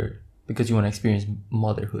because you wanna experience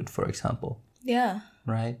motherhood, for example. Yeah.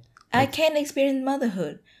 Right? I can't experience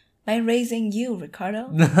motherhood by raising you, Ricardo.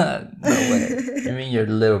 No way. You mean your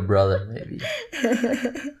little brother, maybe.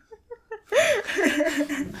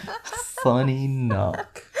 Funny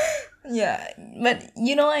knock. Yeah, but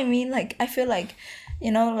you know what I mean? Like, I feel like,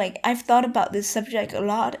 you know, like, I've thought about this subject a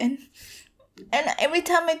lot, and every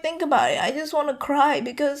time I think about it, I just want to cry,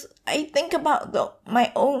 because I think about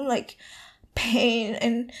my own like pain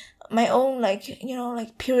and my own like, you know,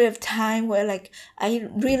 like period of time where like I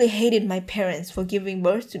really hated my parents for giving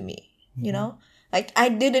birth to me, you know? Like, I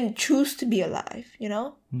didn't choose to be alive, you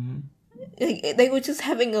know? Like, they were just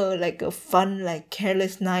having a fun, like,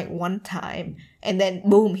 careless night one time, and then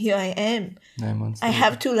boom, here I am. 9 months I later.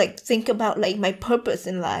 have to like think about like my purpose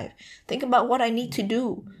in life, think about what I need to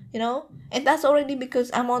do, you know? And that's already because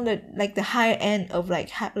I'm on the higher end of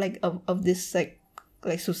like of this like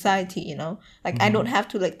society, you know? Like, I don't have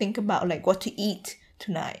to like think about like what to eat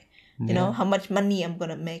tonight, you know, how much money I'm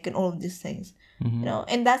gonna make and all of these things, you know?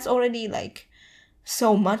 And that's already like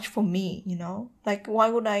so much for me, you know? Like, why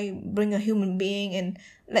would I bring a human being and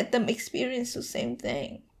let them experience the same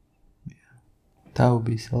thing? That would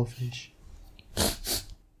be selfish.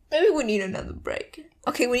 Maybe we need another break.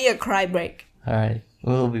 Okay, we need a cry break. Alright,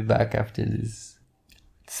 we'll be back after this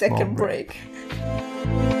second break.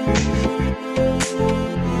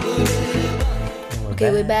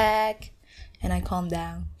 We're back. And I calmed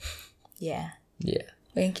down. Yeah. Yeah.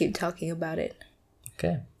 We can keep talking about it.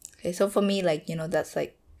 Okay, so for me, like, you know, that's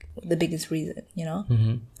like the biggest reason, you know?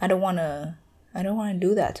 I don't want to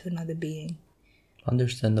do that to another being.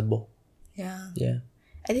 Understandable. Yeah. Yeah.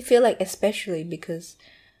 I feel like, especially because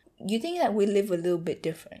you think that we live a little bit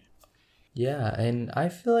different. Yeah, and I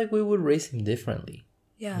feel like we would raise him differently.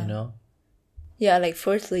 Yeah. You know? Yeah, like,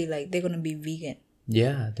 firstly, like, they're going to be vegan.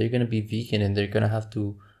 Yeah, they're going to be vegan, and they're going to have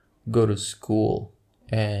to go to school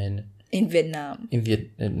and... In Vietnam,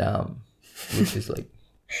 which is like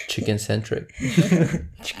chicken-centric.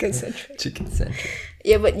 Chicken-centric.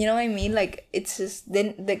 Yeah, but you know what I mean? Like, it's just,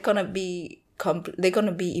 then they're going to be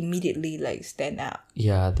immediately like stand out.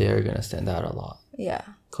 Yeah, they're gonna stand out a lot. Yeah,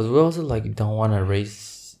 because we also like don't want to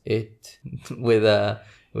raise it with a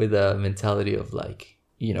mentality of like,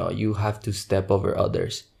 you know, you have to step over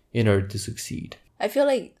others in order to succeed. I feel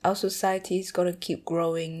like our society is gonna keep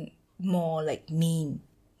growing more like mean,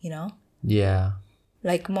 you know? Yeah,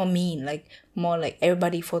 like more mean, like more like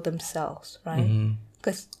everybody for themselves, right?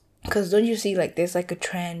 Because Because don't you see like there's like a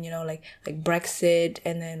trend, like Brexit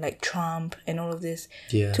and then like Trump and all of this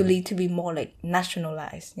to lead to be more like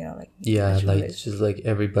nationalized, like like just like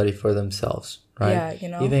everybody for themselves, right?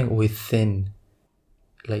 Yeah, even within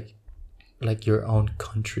like your own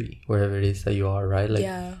country, wherever it is that you are, right? Like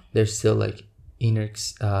there's still like inner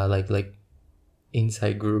like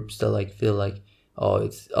inside groups that like feel like, oh,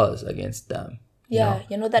 it's us against them. That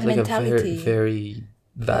it's mentality, like a very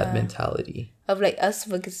bad mentality of like us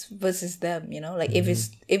versus them, like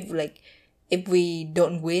if we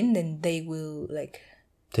don't win, then they will like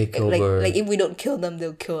take over. Like if we don't kill them,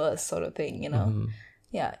 they'll kill us, sort of thing,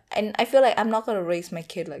 Yeah, and I feel like I'm not gonna raise my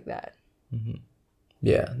kid like that.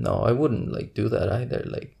 Yeah, no, I wouldn't like do that either.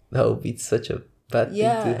 Like that would be such a bad thing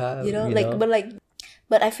to have.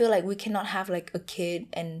 But I feel like we cannot have like a kid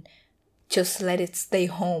and just let it stay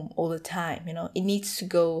home all the time. It needs to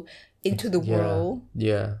go into the world.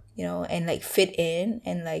 Yeah. And like fit in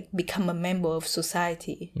and like become a member of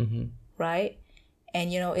society, right?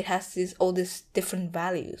 And it has all these different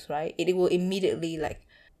values, right? It will immediately like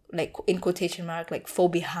in quotation mark like fall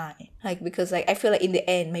behind, like because like I feel like in the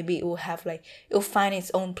end maybe it will have like it will find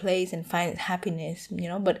its own place and find its happiness,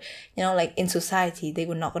 but like in society they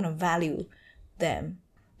were not gonna value them,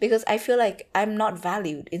 because I feel like I'm not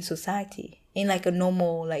valued in society in like a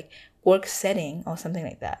normal like work setting or something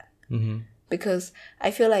like that. Because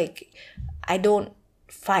I feel like I don't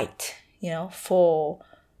fight for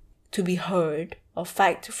to be heard or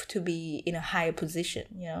fight to be in a higher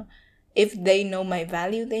position. If they know my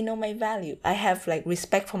value, they know my value. I have like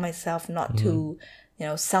respect for myself, not to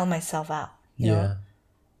sell myself out. You know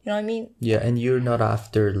what I mean? Yeah, and you're not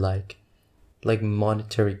after like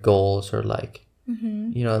monetary goals or like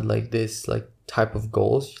like this like type of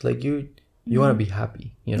goals. Like you want to be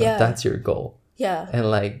happy. That's your goal. Yeah. And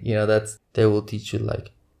like they will teach you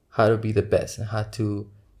like how to be the best and how to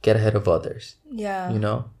get ahead of others. Yeah.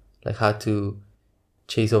 Like how to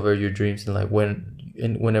chase over your dreams, and like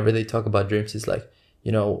whenever they talk about dreams, it's like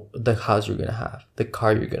the house you're gonna have, the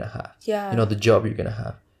car you're gonna have, the job you're gonna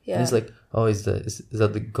have. Yeah. And it's like, oh, is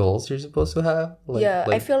that the goals you're supposed to have? Like,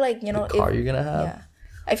 I feel like the car you're gonna have. Yeah,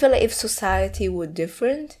 I feel like if society were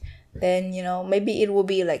different, then maybe it will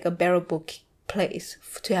be like a bearable place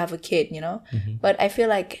to have a kid. But I feel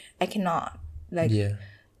like I cannot like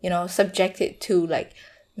subject it to like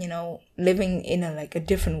living in a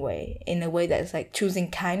different way, in a way that's like choosing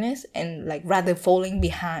kindness and like rather falling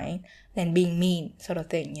behind than being mean, sort of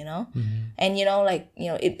thing, and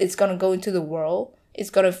it's gonna go into the world, it's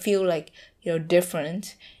gonna feel like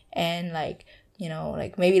different, and like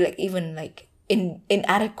like maybe like even like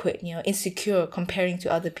inadequate, insecure comparing to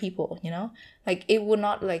other people, like it will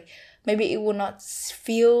not like maybe it will not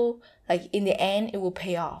feel like in the end it will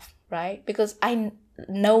pay off, right? Because I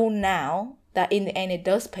know now that in the end it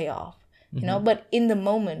does pay off, but in the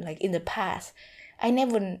moment, like in the past, I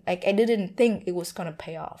didn't think it was gonna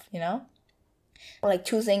pay off, like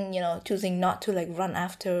choosing not to like run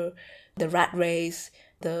after the rat race,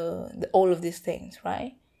 the all of these things,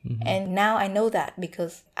 right? And now I know that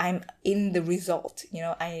because I'm in the result,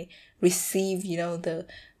 I receive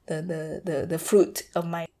the fruit of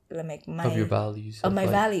my of your values, of my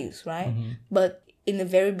values, right? But in the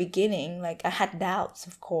very beginning, like I had doubts,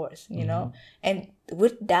 of course, and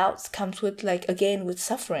with doubts comes with like, again, with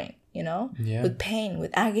suffering, with pain,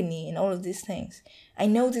 with agony and all of these things. I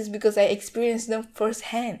know this because I experienced them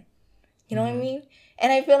firsthand. You know what I mean?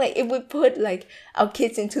 And I feel like if we put like our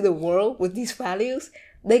kids into the world with these values,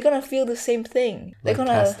 they're gonna feel the same thing. They're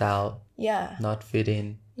gonna cast out, not fit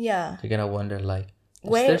in. They're gonna wonder like,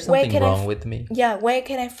 is there something wrong with me? Yeah, where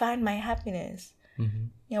can I find my happiness?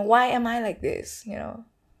 Why am I like this? Yeah.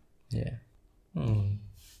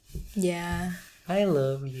 Yeah. I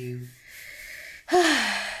love you.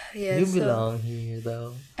 Yeah, you belong here,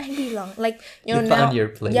 though. I belong. Like you now, found your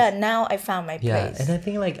place. Yeah, now I found my place. And I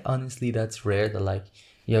think like honestly, that's rare that like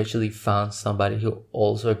you actually found somebody who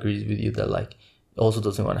also agrees with you, that like also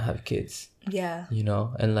doesn't want to have kids. Yeah.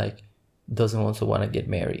 And like doesn't also want to get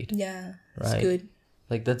married. Yeah. Right. It's good.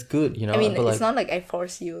 Like that's good, I mean, it's not like I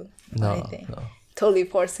force you. No. Anything. No. Totally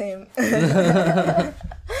force him. No.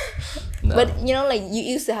 But like you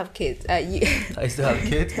used to have kids. I used to have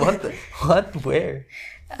kids. What? Where?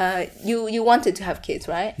 You wanted to have kids,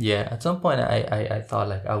 right? Yeah. At some point, I thought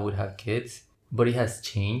like I would have kids, but it has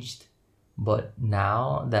changed. But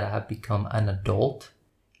now that I have become an adult,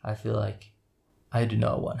 I feel like I do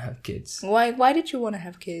not want to have kids. Why did you want to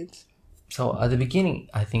have kids? So at the beginning,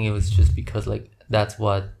 I think it was just because like that's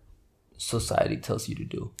what society tells you to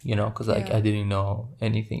do, because like I didn't know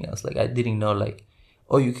anything else. Like I didn't know like,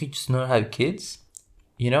 oh, you could just not have kids.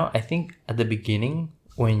 I think at the beginning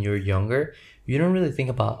when you're younger, you don't really think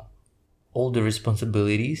about all the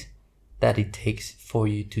responsibilities that it takes for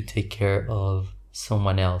you to take care of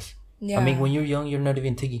someone else. Yeah. I mean, when you're young, you're not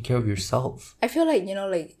even taking care of yourself. I feel like,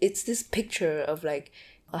 like it's this picture of like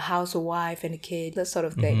a housewife and a kid, that sort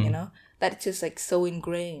of thing, that's just like so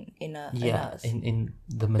ingrained in us. In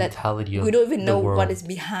the mentality of we don't even know the world. what is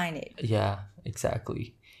behind it. Yeah,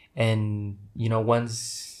 exactly. And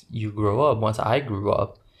once I grew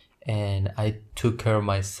up and I took care of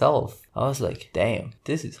myself, I was like, damn,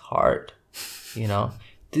 this is hard.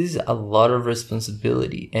 This is a lot of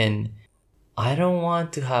responsibility, and I don't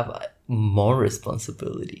want to have more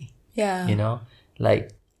responsibility. Yeah.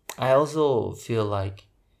 Like, I also feel like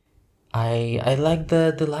I like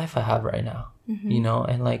the life I have right now,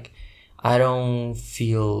 and like, I don't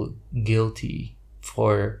feel guilty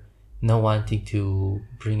for not wanting to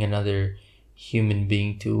bring another human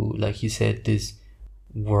being to, like you said, this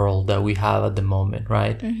world that we have at the moment,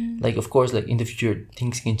 right? Like, of course, like in the future,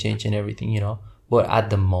 things can change and everything, but at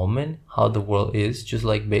the moment, how the world is, just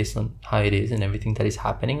like based on how it is and everything that is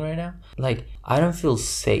happening right now, like, I don't feel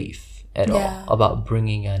safe at all about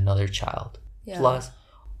bringing another child. Yeah. Plus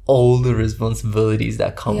all the responsibilities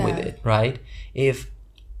that come with it, right? If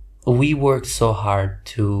we work so hard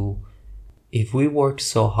to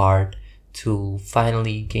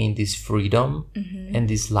finally gain this freedom and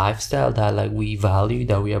this lifestyle that like we value,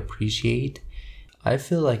 that we appreciate, I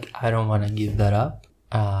feel like I don't want to give that up.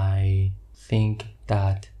 I think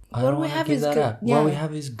that I don't want to give that up. What we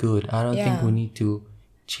have is good. I don't think we need to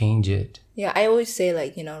change it. Yeah, I always say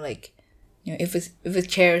like, if a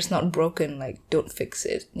chair is not broken, like, don't fix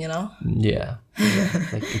it, Yeah.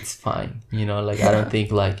 Like, it's fine. Like, I don't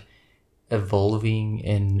think like evolving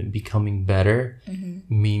and becoming better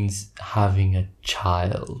means having a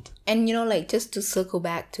child. And like, just to circle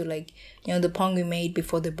back to like, the point we made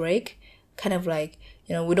before the break, kind of like,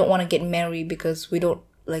 we don't want to get married because we don't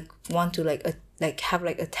like want to like have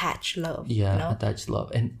like attached love. Attached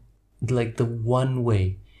love. And like, the one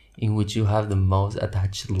way in which you have the most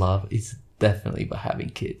attached love is definitely by having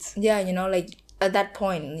kids. Like at that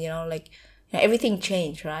point, like, everything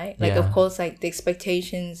changed, right? Like, of course, like the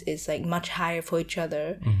expectations is like much higher for each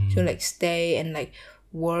other to like stay and like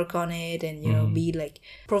work on it, and be like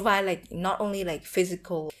provide like not only like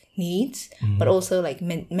physical needs but also like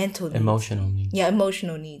mental needs,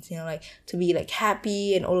 emotional needs, like to be like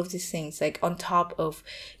happy and all of these things, like on top of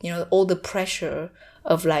all the pressure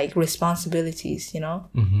of like responsibilities.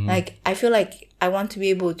 Like, I feel like I want to be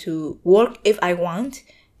able to work if I want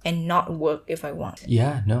and not work if I want.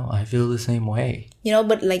 I feel the same way.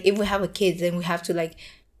 But like, if we have a kid, then we have to like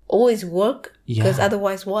always work, because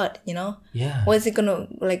otherwise what? What is it gonna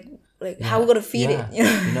like how are we gonna feed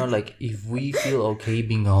it? Like, if we feel okay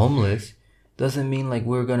being homeless, doesn't mean like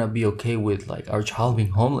we're gonna be okay with like our child being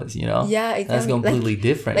homeless. Exactly. That's completely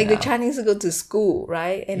different. Like, now. the child needs to go to school,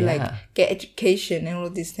 right? And like get education and all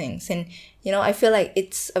of these things. And I feel like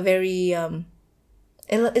it's a very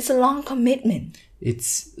it's a long commitment.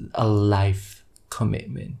 It's a life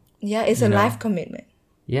commitment. It's a life commitment.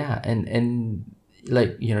 And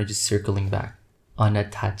like, just circling back,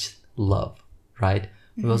 unattached love, right?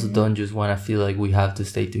 We also don't just want to feel like we have to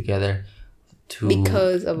stay together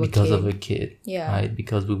because of a kid, right?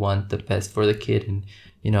 Because we want the best for the kid, and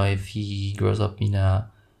if he grows up in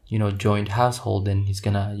a joint household, then he's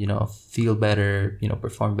gonna feel better,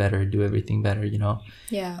 perform better, do everything better,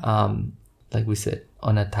 like we said,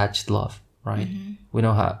 unattached love, right? We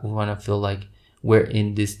want to feel like we're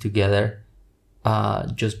in this together,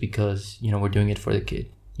 just because we're doing it for the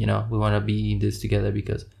kid. We want to be in this together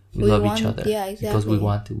because we love each other, because we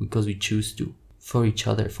want to, because we choose to, for each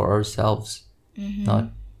other, for ourselves, not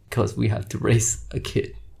because we have to raise a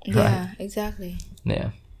kid, right? Exactly.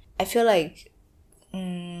 I feel like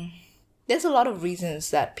there's a lot of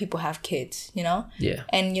reasons that people have kids, and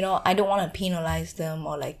I don't want to penalize them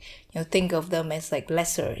or like think of them as like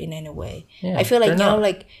lesser in any way. I feel like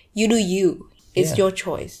like, you do you, it's your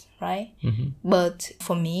choice, right? But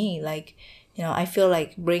for me, like, I feel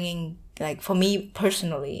like bringing, like, for me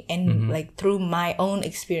personally, and like through my own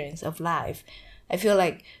experience of life, I feel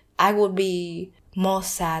like I would be more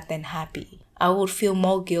sad than happy. I would feel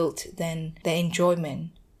more guilt than the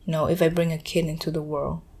enjoyment, if I bring a kid into the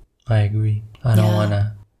world. I agree. I don't want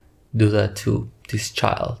to do that to this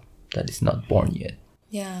child that is not born yet.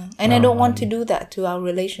 And I don't want to do that to our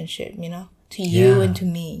relationship, to you and to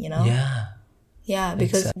me,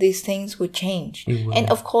 because these things would change. And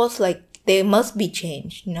of course, like, they must be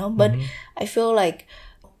changed, but I feel like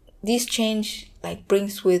this change like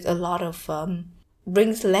brings with a lot of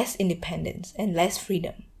brings less independence and less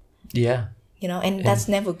freedom. And that's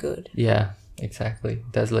never good. exactly.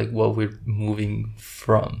 That's like what we're moving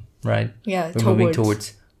from, right? Yeah, we're moving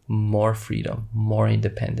towards more freedom, more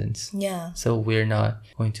independence. Yeah. So we're not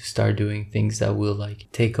going to start doing things that will like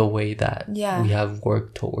take away that we have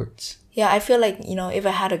worked towards. Yeah, I feel like, you know, if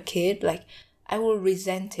I had a kid, like I would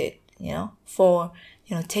resent it, you know, for,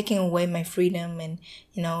 you know, taking away my freedom and,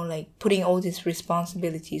 you know, like putting all these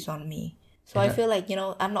responsibilities on me. So I feel like, you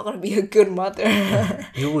know, I'm not going to be a good mother.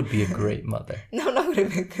 You would be a great mother. No, I'm not going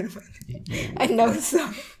to be a good mother. I know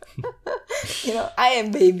so. You know, I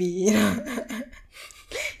am baby, you know.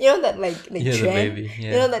 You know that like trend? Baby.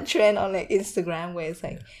 Yeah. You know that trend on like Instagram where it's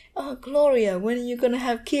like, oh, Gloria, when are you going to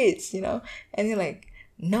have kids, you know? And you're like,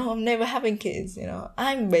 no, I'm never having kids, you know.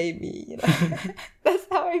 I'm baby, you know. That's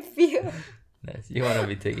how I feel. Nice. You want to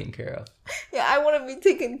be taken care of. Yeah, I want to be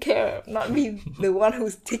taken care of, not be the one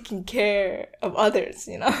who's taking care of others,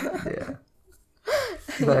 you know. Yeah.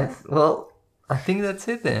 Nice. Well, I think that's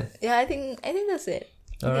it then. Yeah, I think that's it.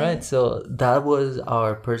 All right. So that was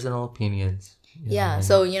our personal opinions. Yeah,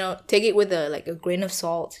 so, you know, take it with a grain of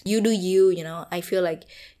salt. You do you, you know. I feel like,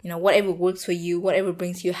 you know, whatever works for you, whatever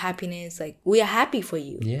brings you happiness, like, we are happy for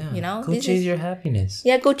you. Yeah. You know? Go chase your happiness.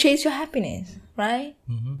 Yeah, go chase your happiness, right?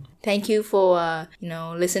 Mm-hmm. Thank you for, you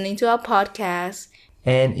know, listening to our podcast.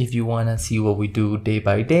 And if you want to see what we do day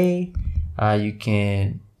by day, you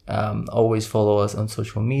can always follow us on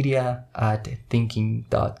social media at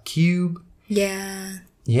thinking.cube. Yeah.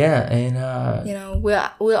 Yeah, and you know,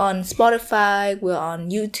 we're on Spotify, we're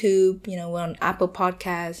on YouTube, you know, we're on Apple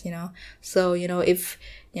Podcasts, you know. So, you know, if,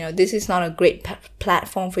 you know, this is not a great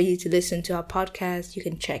platform for you to listen to our podcast, you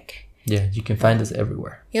can check. Yeah, you can find us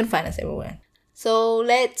everywhere. You can find us everywhere. So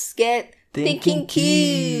let's get Thinking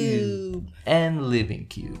Cube and Living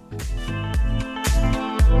Cube.